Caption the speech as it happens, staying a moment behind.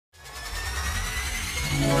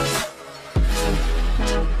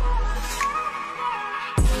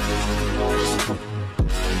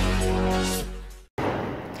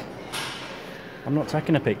I'm not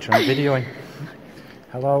taking a picture, I'm videoing.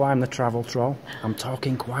 Hello, I'm the travel troll. I'm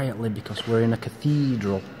talking quietly because we're in a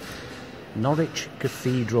cathedral. Norwich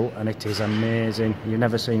Cathedral, and it is amazing. You've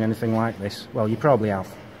never seen anything like this. Well, you probably have,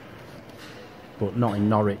 but not in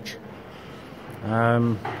Norwich.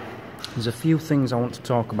 There's a few things I want to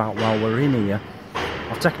talk about while we're in here.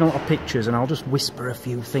 I've taken a lot of pictures and I'll just whisper a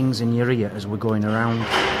few things in your ear as we're going around.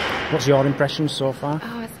 What's your impressions so far?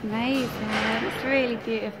 Oh, it's amazing. It's really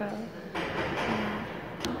beautiful.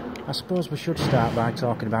 I suppose we should start by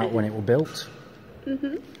talking about when it was built.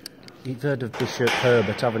 You've heard of Bishop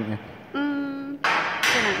Herbert, haven't you?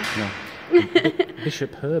 No.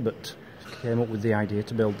 Bishop Herbert came up with the idea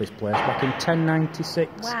to build this place back in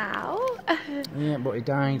 1096. Wow. Yeah, but he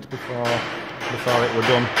died before it was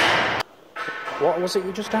done. What was it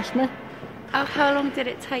you just asked me? Oh, how long did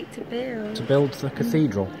it take to build? To build the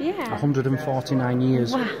cathedral? Yeah. 149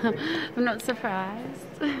 years. Wow, I'm not surprised.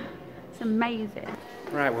 It's amazing.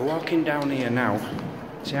 Right, we're walking down here now.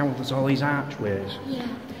 See how there's all these archways? Yeah.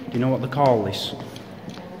 Do you know what they call this?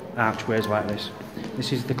 Archways like this.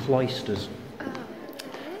 This is the cloisters. Oh.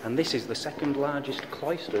 And this is the second largest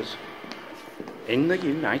cloisters in the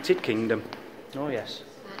United Kingdom. Oh yes.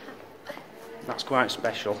 That's quite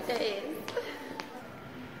special. It is.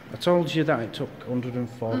 I told you that it took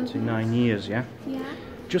 149 years, yeah? Yeah.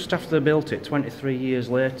 Just after they built it, 23 years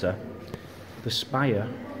later, the spire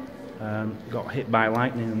got hit by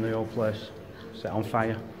lightning and the whole place set on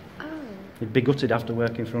fire. Oh. He'd be gutted after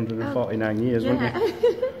working for 149 years, wouldn't he?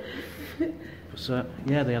 So,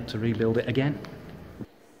 yeah, they had to rebuild it again.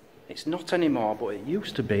 It's not anymore, but it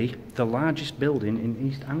used to be the largest building in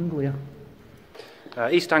East Anglia.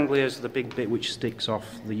 East Anglia is the big bit which sticks off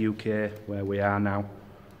the UK, where we are now.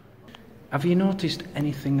 Have you noticed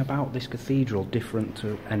anything about this cathedral different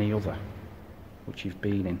to any other which you've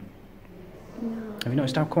been in? No. Have you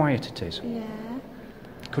noticed how quiet it is? Yeah.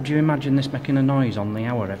 Could you imagine this making a noise on the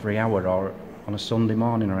hour, every hour, or on a Sunday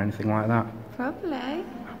morning or anything like that? Probably.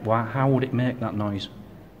 Why, how would it make that noise?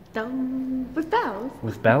 With bells?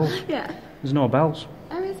 With bells? Yeah. There's no bells.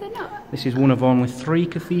 Oh, is there not? This is one of only 3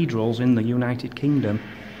 cathedrals in the United Kingdom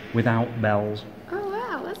without bells. Oh,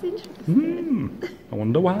 wow, that's interesting. I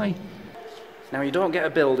wonder why. Now, you don't get a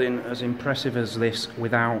building as impressive as this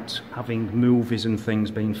without having movies and things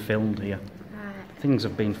being filmed here. Right. Things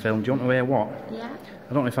have been filmed. Do you want to hear what? Yeah.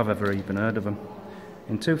 I don't know if I've ever even heard of them.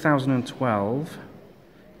 In 2012,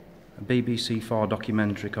 a BBC 4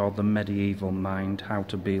 documentary called The Medieval Mind, How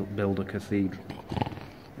to Build a Cathedral.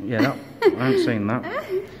 Yeah, I haven't seen that.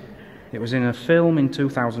 It was in a film in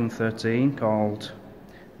 2013 called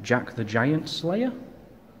Jack the Giant Slayer.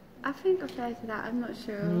 I think I've heard of that, I'm not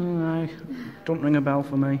sure. No, don't ring a bell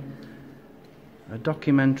for me. A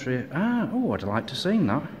documentary... oh, I'd like to see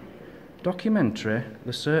that. Documentary,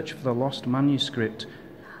 The Search for the Lost Manuscript,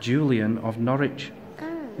 Julian of Norwich.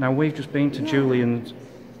 Oh. Now, we've just been to Julian's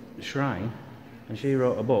shrine, and she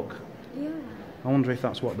wrote a book. Yeah. I wonder if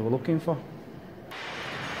that's what they were looking for.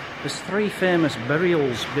 There's 3 famous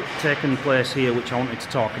burials taking place here which I wanted to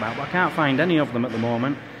talk about, but I can't find any of them at the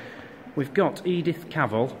moment. We've got Edith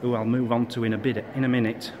Cavell, who I'll move on to in a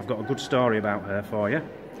minute. I've got a good story about her for you.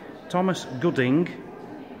 Thomas Gooding,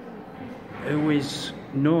 who is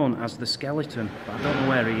known as the Skeleton, but I don't know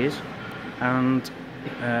where he is. And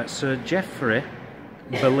Sir Geoffrey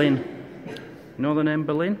Boleyn. You know the name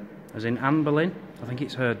Boleyn? As in Anne Boleyn? I think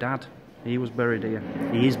it's her dad. He was buried here.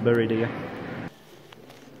 He is buried here.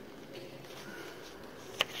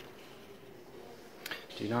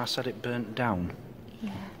 Do you know I said it burnt down?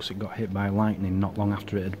 Yeah. Because it got hit by lightning not long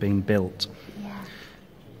after it had been built. Yeah.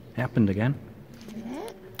 It happened again. Did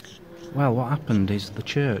it? Well, what happened is the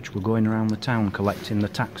church were going around the town collecting the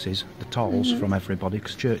taxes, the tolls from everybody,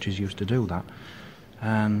 because churches used to do that.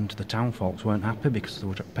 And the town folks weren't happy because they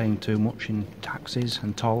were paying too much in taxes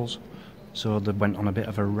and tolls. So they went on a bit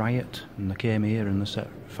of a riot, and they came here and they set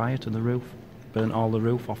fire to the roof, burnt all the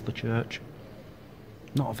roof off the church.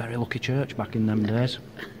 Not a very lucky church back in them days.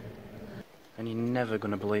 And you're never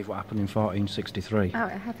going to believe what happened in 1463. Oh,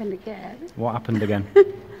 it happened again. What happened again?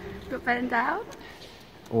 Got burned down?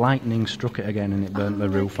 Lightning struck it again and it burnt the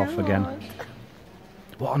roof off again. God.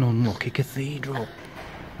 What an unlucky cathedral.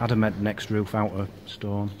 Had a next roof out of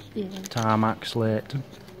stone. Yeah. Tarmac, slate.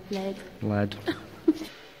 Lead. Lead.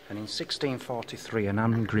 And in 1643 an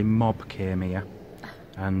angry mob came here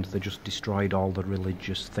and they just destroyed all the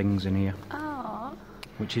religious things in here. Oh.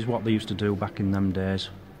 Which is what they used to do back in them days.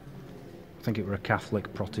 I think it were a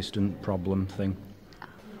Catholic Protestant problem thing.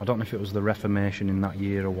 I don't know if it was the Reformation in that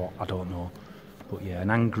year or what, I don't know. But yeah, an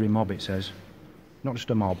angry mob it says. Not just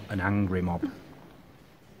a mob, an angry mob.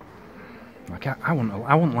 Like I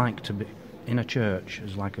wouldn't like to be in a church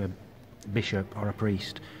as like a bishop or a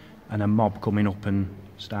priest and a mob coming up and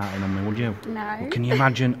starting on me, would you? No. But can you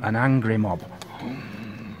imagine an angry mob?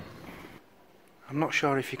 I'm not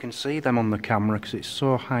sure if you can see them on the camera because it's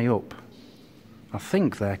so high up. I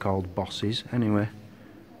think they're called bosses, anyway.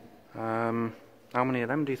 How many of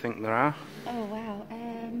them do you think there are? Oh wow,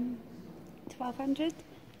 1,200?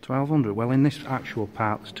 1,200. Well, in this actual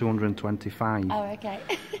part there's 225. Oh, okay.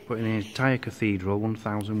 But in the entire cathedral,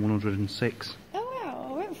 1,106. Oh wow,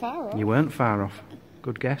 I went far off. You weren't far off.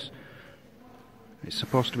 Good guess. It's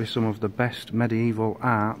supposed to be some of the best medieval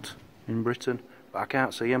art in Britain, but I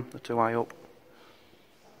can't see them, they're too high up.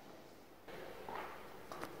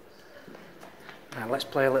 Now let's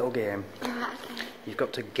play a little game. Okay. You've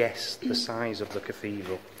got to guess the size of the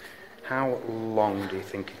cathedral. How long do you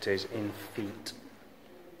think it is in feet?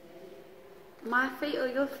 My feet or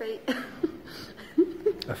your feet?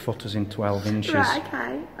 A foot is in 12 inches. Right,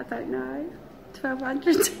 okay. I don't know.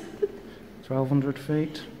 1,200? 1,200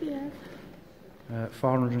 feet? Yeah.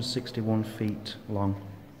 461 feet long.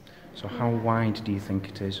 So how wide do you think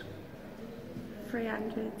it is?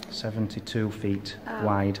 300. 72 feet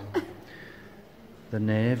wide. The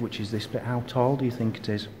nave, which is this bit, how tall do you think it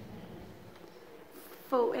is?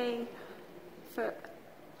 40 foot.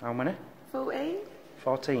 How many? 40?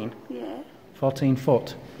 14? Yeah. 14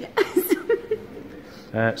 foot? Yeah.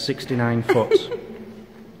 69 foot.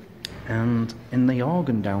 And in the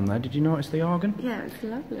organ down there, did you notice the organ? Yeah, it's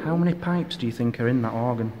lovely. How many pipes do you think are in that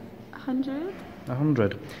organ? 100?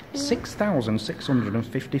 100. Yeah.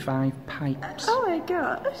 6,655 pipes. Oh my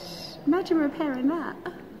gosh. Imagine repairing that.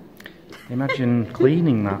 Imagine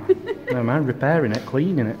cleaning that. No man, repairing it,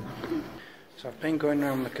 cleaning it. So I've been going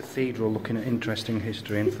around the cathedral looking at interesting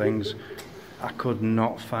history and things. I could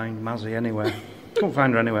not find Mazzy anywhere. Couldn't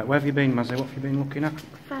find her anywhere. Where have you been, Mazzy? What have you been looking at? I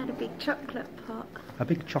found a big chocolate pot. A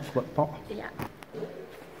big chocolate pot? Yeah.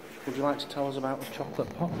 Would you like to tell us about the chocolate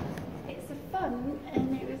pot? It's a font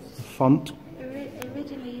and it was Font?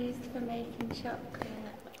 originally used for making chocolate.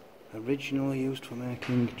 Originally used for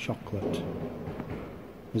making chocolate.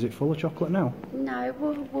 Is it full of chocolate now? No,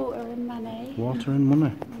 water and money. Water and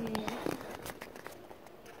money? Yeah.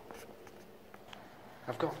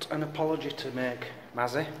 I've got an apology to make,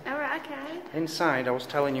 Mazzy. Alright, okay. Inside, I was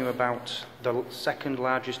telling you about the second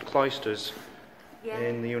largest cloisters Yeah.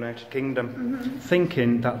 in the United Kingdom,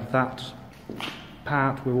 thinking that that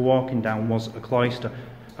part we were walking down was a cloister.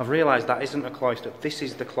 I've realised that isn't a cloister, this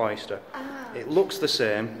is the cloister. Oh. It looks the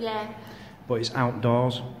same, Yeah. but it's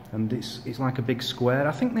outdoors, and it's like a big square.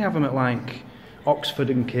 I think they have them at like Oxford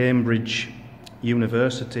and Cambridge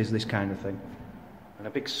universities, this kind of thing. And a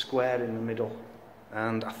big square in the middle.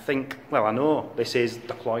 And I think, well, I know this is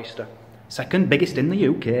the cloister. Second biggest in the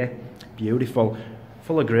UK. Beautiful.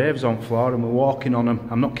 Full of graves on floor and we're walking on them.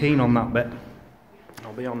 I'm not keen on that bit,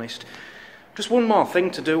 I'll be honest. Just one more thing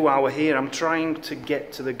to do while we're here. I'm trying to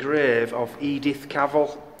get to the grave of Edith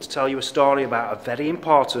Cavell to tell you a story about a very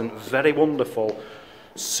important, very wonderful,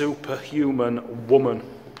 superhuman woman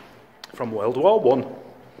from World War I.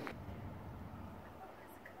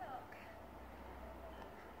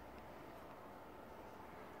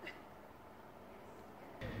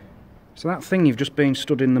 So that thing you've just been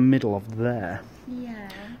stood in the middle of there.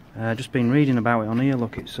 Yeah. Just been reading about it on here.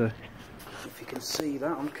 Look, it's a, if you can see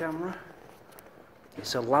that on camera,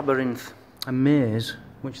 it's a labyrinth, a maze,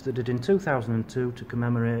 which they did in 2002 to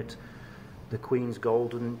commemorate the Queen's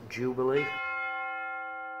Golden Jubilee.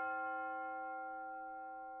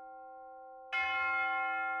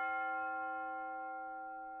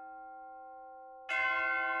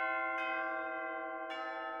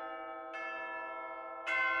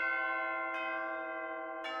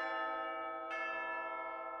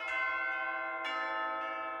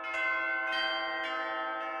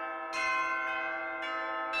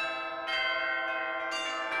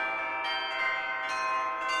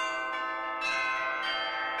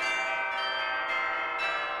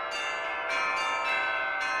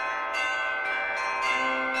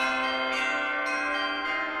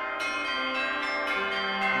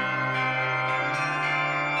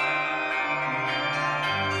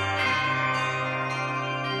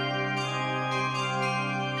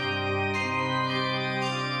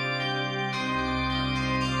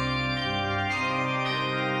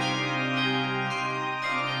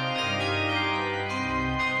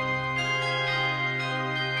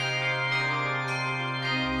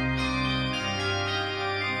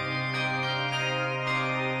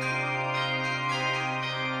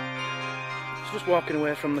 Just walking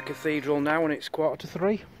away from the cathedral now and it's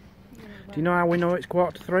 3:15. Do you know how we know it's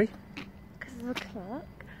 3:15? Because of the clock.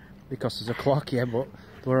 Because there's a clock, yeah, but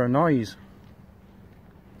there were a noise.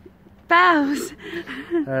 Bells!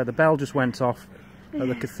 The bell just went off at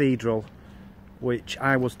the cathedral, which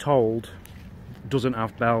I was told doesn't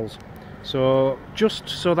have bells. So, just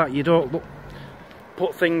so that you don't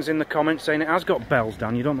put things in the comments saying it has got bells,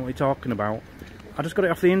 Dan, you don't know what you're talking about. I just got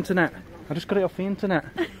it off the internet.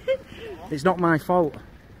 It's not my fault.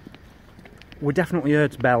 We definitely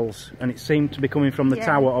heard bells, and it seemed to be coming from the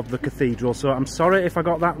tower of the cathedral, so I'm sorry if I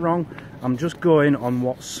got that wrong. I'm just going on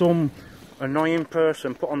what some annoying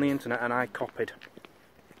person put on the internet and I copied.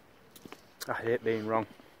 I hate being wrong.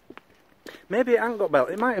 Maybe it ain't got bells.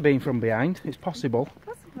 It might have been from behind. It's possible.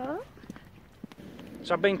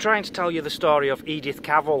 So I've been trying to tell you the story of Edith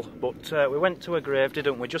Cavell, but we went to her grave,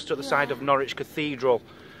 didn't we, just at the side of Norwich Cathedral.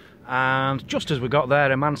 And just as we got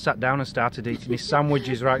there, a man sat down and started eating his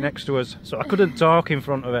sandwiches right next to us, so I couldn't talk in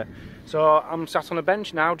front of it. So I'm sat on a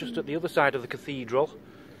bench now, just at the other side of the cathedral,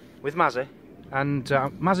 with Mazzy. And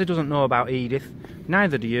Mazzy doesn't know about Edith,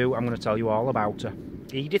 neither do you. I'm going to tell you all about her.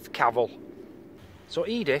 Edith Cavell. So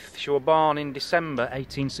Edith, she was born in December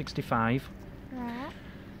 1865. Right.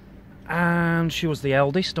 And she was the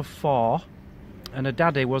eldest of 4. And her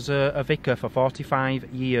daddy was a vicar for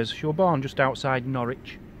 45 years. She was born just outside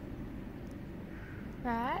Norwich.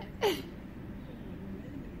 Right.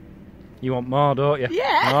 You want more, don't you?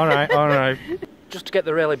 Yeah. Alright. Just to get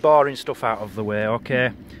the really boring stuff out of the way,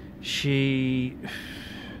 okay? She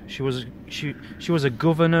was a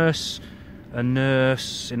governess, a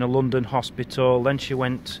nurse in a London hospital. Then she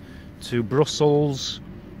went to Brussels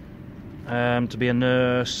to be a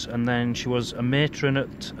nurse, and then she was a matron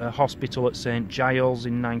at a hospital at St Giles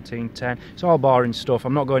in 1910. It's all boring stuff.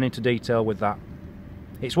 I'm not going into detail with that.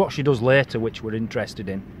 It's what she does later which we're interested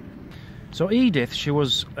in. So Edith, she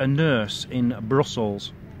was a nurse in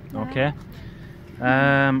Brussels, okay?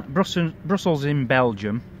 Brussels in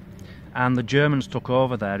Belgium, and the Germans took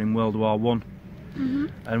over there in World War I.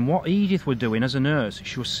 And what Edith was doing as a nurse,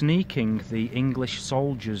 she was sneaking the English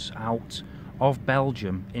soldiers out of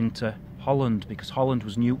Belgium into Holland, because Holland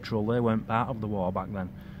was neutral, they weren't part of the war back then.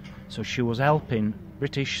 So she was helping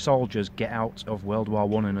British soldiers get out of World War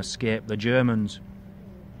I and escape the Germans.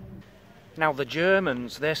 Now the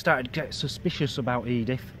Germans, they started to get suspicious about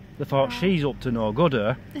Edith. They thought, she's up to no good,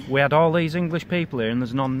 her. We had all these English people here and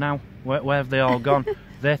there's none now. Where have they all gone?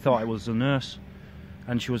 They thought it was the nurse.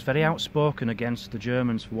 And she was very outspoken against the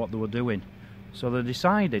Germans for what they were doing. So they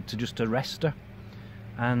decided to just arrest her.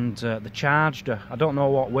 And they charged her, I don't know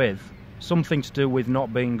what with, something to do with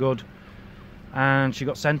not being good. And she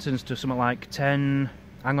got sentenced to something like 10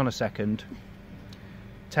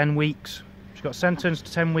 weeks. She got sentenced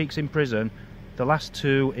to 10 weeks in prison, the last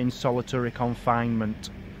 2 in solitary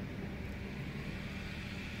confinement.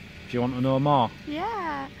 Do you want to know more?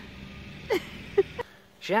 Yeah.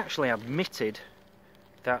 She actually admitted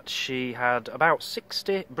that she had about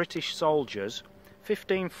 60 British soldiers,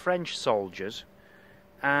 15 French soldiers,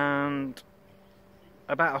 and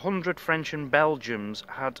about 100 French and Belgians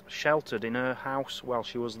had sheltered in her house while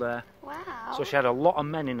she was there. Wow. So she had a lot of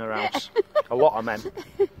men in her house. A lot of men.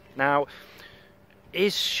 Now,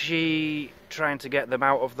 is she trying to get them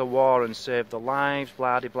out of the war and save their lives,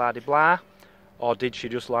 blah de blah de blah, or did she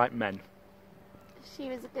just like men? She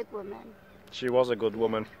was a good woman. She was a good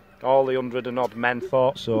woman. All the 100 and odd men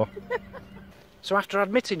thought so. So after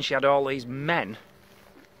admitting she had all these men,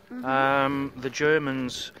 the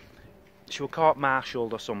Germans, she was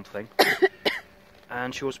court-martialed or something,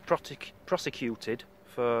 and she was prosecuted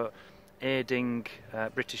for aiding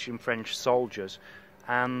British and French soldiers.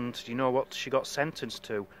 And do you know what she got sentenced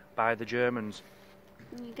to by the Germans?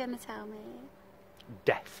 You're going to tell me?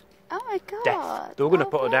 Death. Oh my god. Death. They were going to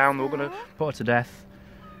put her down, they were going to put her to death.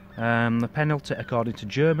 The penalty, according to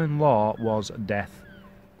German law, was death.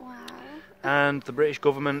 Wow. And the British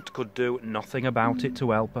government could do nothing about it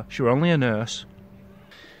to help her. She was only a nurse.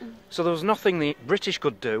 So there was nothing the British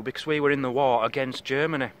could do because we were in the war against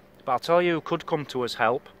Germany. But I'll tell you who could come to us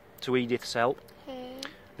help, to Edith's help. Who?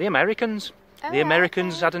 The Americans. Oh, The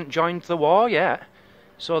Americans okay. hadn't joined the war yet.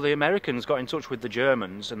 So the Americans got in touch with the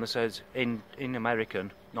Germans and they said, in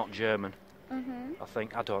American, not German. I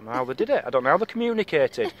think, I don't know how they did it, I don't know how they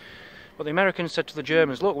communicated. But the Americans said to the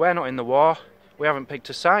Germans, look, we're not in the war, we haven't picked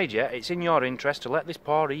a side yet, it's in your interest to let this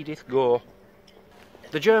poor Edith go.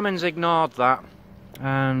 The Germans ignored that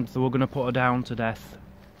and they were going to put her down to death,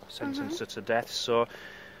 sentenced her to death. So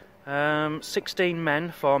 16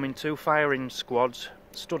 men forming 2 firing squads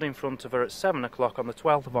stood in front of her at 7 o'clock on the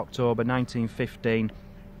 12th of October 1915.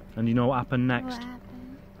 And you know what happened next? What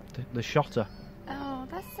happened? They shot her.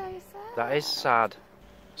 so sad. That is sad.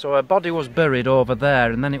 So her body was buried over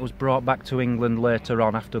there, and then it was brought back to England later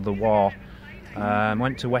on after the war.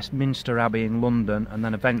 Went to Westminster Abbey in London, and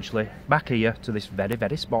then eventually back here to this very,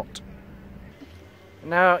 very spot.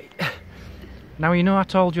 Now you know I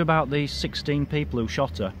told you about these 16 people who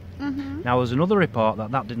shot her. Now there's another report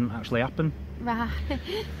that didn't actually happen. Right.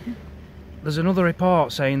 There's another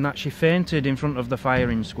report saying that she fainted in front of the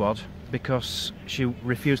firing squad because she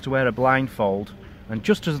refused to wear a blindfold, and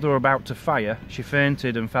just as they were about to fire, she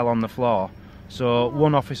fainted and fell on the floor. So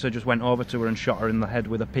one officer just went over to her and shot her in the head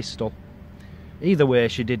with a pistol. Either way,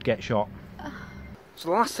 she did get shot. So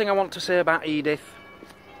the last thing I want to say about Edith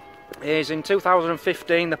is in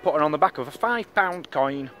 2015 they put her on the back of a £5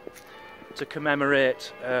 coin to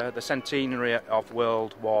commemorate the centenary of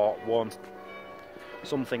World War I.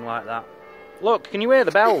 Something like that. Look, can you hear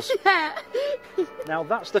the bells? Now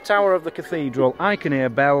that's the tower of the cathedral. I can hear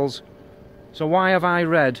bells. So why have I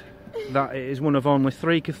read that it is one of only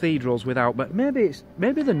 3 cathedrals without? But maybe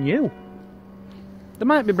they're new. They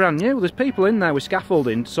might be brand new. There's people in there with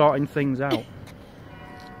scaffolding sorting things out. You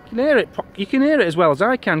can hear it. You can hear it as well as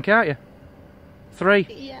I can, can't you? 3.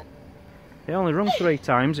 Yeah. It only rung 3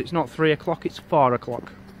 times. It's not 3 o'clock. It's 4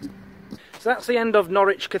 o'clock. So that's the end of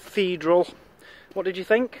Norwich Cathedral. What did you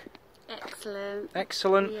think? Excellent.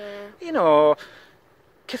 Excellent. Yeah. You know,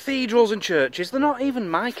 cathedrals and churches, they're not even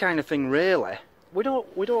my kind of thing, really. We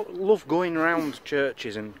don't love going around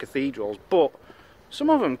churches and cathedrals, but some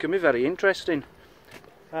of them can be very interesting.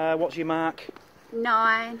 What's your mark?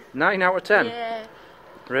 9. 9 out of 10? Yeah.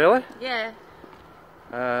 Really? Yeah.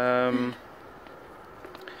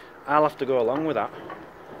 I'll have to go along with that.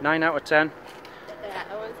 9 out of 10. That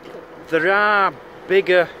was cool. There are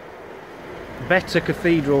bigger, better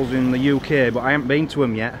cathedrals in the UK, but I haven't been to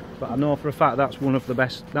them yet. But I know for a fact that's one of the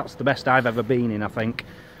best. That's the best I've ever been in, I think.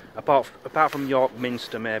 Apart from York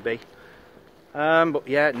Minster, maybe. But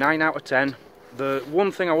yeah, 9 out of 10. The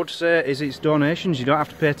one thing I would say is it's donations. You don't have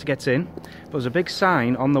to pay to get in. But there's a big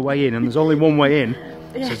sign on the way in, and there's only one way in.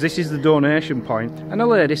 It says this is the donation point. And a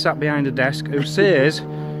lady sat behind a desk who says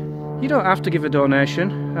you don't have to give a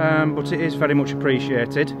donation, but it is very much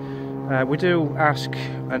appreciated. We do ask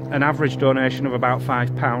an average donation of about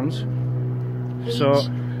 £5. So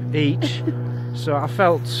each. So I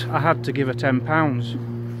felt I had to give her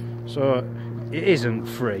 £10. So it isn't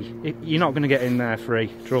free. You're not going to get in there free,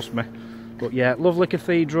 trust me. But yeah, lovely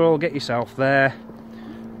cathedral, get yourself there.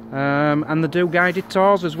 And they do guided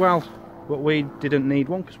tours as well. But we didn't need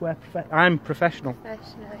one because I'm professional.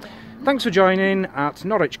 Thanks for joining at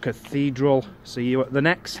Norwich Cathedral. See you at the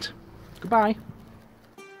next. Goodbye.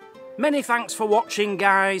 Many thanks for watching,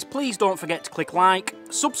 guys. Please don't forget to click like,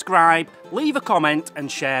 subscribe, leave a comment and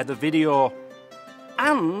share the video.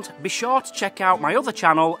 And be sure to check out my other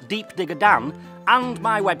channel, Deep Digger Dan, and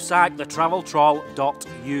my website,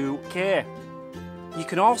 thetraveltroll.uk. You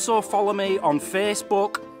can also follow me on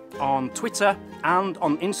Facebook, on Twitter and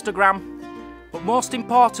on Instagram. But most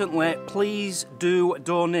importantly, please do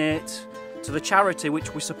donate to the charity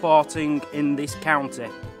which we're supporting in this county.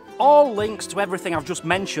 All links to everything I've just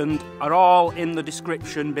mentioned are all in the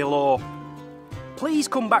description below. Please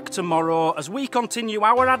come back tomorrow as we continue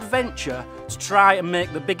our adventure to try and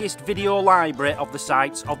make the biggest video library of the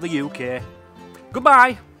sites of the UK.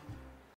 Goodbye!